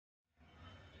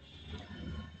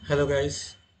Hello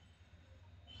guys,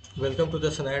 welcome to the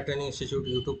Sanaya Training Institute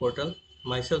YouTube portal.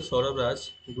 Myself Saurabh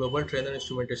Raj, Global Trainer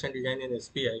Instrumentation Design in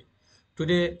SPI.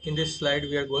 Today in this slide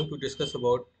we are going to discuss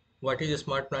about what is a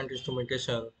smart plant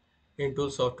instrumentation in tool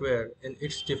software and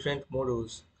its different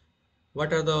modules.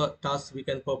 What are the tasks we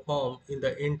can perform in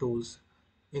the in tools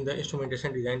in the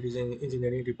instrumentation design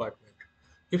engineering department.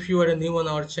 If you are new on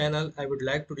our channel, I would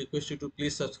like to request you to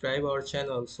please subscribe our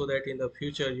channel so that in the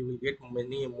future you will get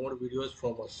many more videos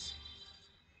from us.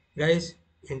 Guys,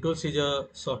 Intools is a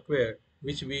software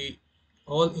which we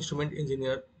all instrument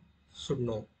engineer should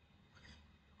know.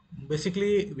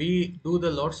 Basically, we do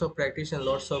the lots of practice and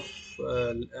lots of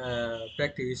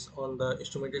practice on the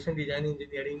instrumentation design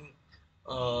engineering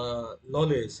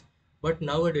knowledge. But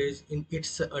nowadays,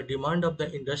 it's a demand of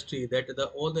the industry that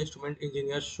all the instrument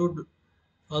engineers should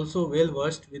also well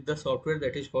versed with the software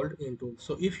that is called Intune.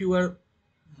 So if you are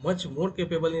much more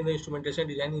capable in the instrumentation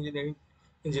design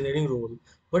engineering role,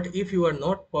 but if you are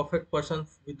not perfect person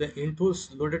with the Intools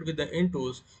loaded with the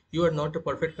Intools, you are not a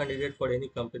perfect candidate for any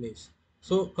companies.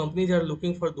 So companies are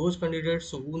looking for those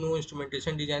candidates who know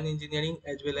instrumentation design engineering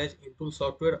as well as Intool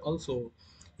software also.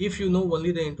 If you know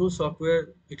only the Intool software,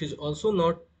 it is also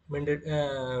not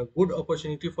good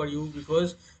opportunity for you,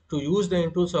 because to use the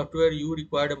Intool software you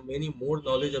require many more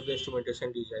knowledge of the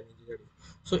instrumentation design engineering.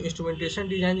 So instrumentation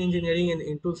design engineering and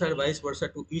Intools are vice versa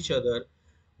to each other.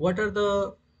 What are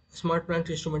the smart plant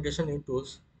instrumentation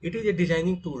Intools? It is a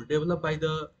designing tool developed by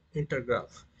the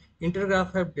Intergraph.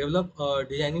 Intergraph have developed a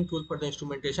designing tool for the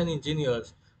instrumentation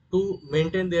engineers to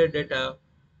maintain their data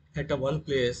at a one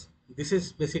place. This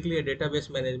is basically a database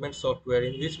management software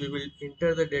in which we will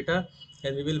enter the data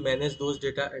and we will manage those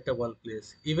data at a one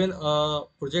place. Even a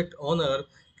project owner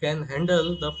can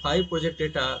handle the 5 project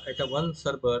data at a one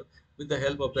server with the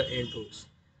help of the Intools.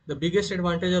 The biggest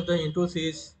advantage of the Intools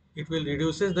is it will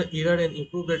reduces the error and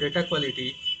improve the data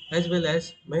quality, as well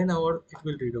as man hour it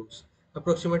will reduce.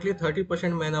 Approximately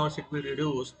 30% man hours it will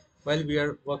reduce while we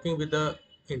are working with the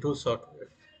Intools software.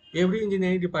 Every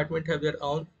engineering department have their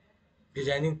own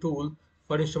designing tool.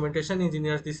 For instrumentation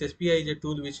engineers, this SPI is a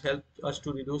tool which helps us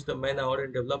to reduce the man hour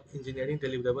and develop engineering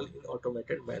deliverable in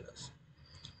automated manners.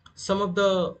 Some of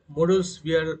the modules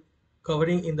we are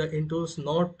covering in the Intools,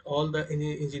 not all the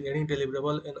engineering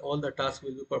deliverable and all the tasks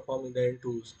will be performed in the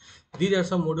Intools. These are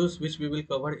some modules which we will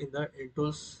cover in the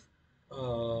Intools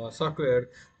software.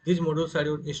 These modules are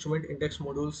your instrument index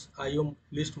modules, IO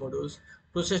list modules,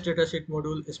 process datasheet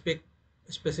module,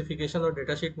 specification or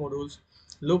datasheet modules,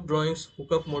 loop drawings,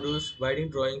 hookup modules, wiring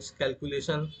drawings,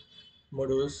 calculation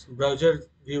modules, browser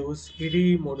views,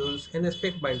 EDE modules, and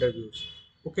spec binder views.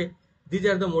 Okay, these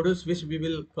are the modules which we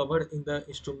will cover in the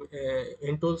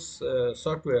Intools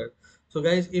software. So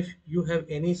guys, if you have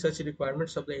any such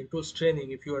requirements of the Intools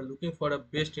training, if you are looking for a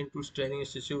best Intools training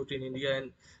institute in India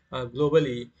and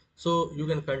globally, so you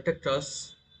can contact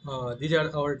us. These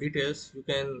are our details. You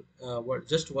can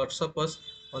just WhatsApp us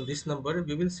on this number.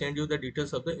 We will send you the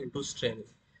details of the Intools training.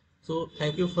 So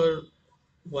thank you for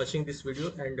watching this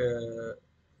video, and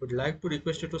would like to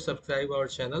request you to subscribe our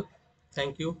channel.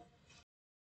 Thank you.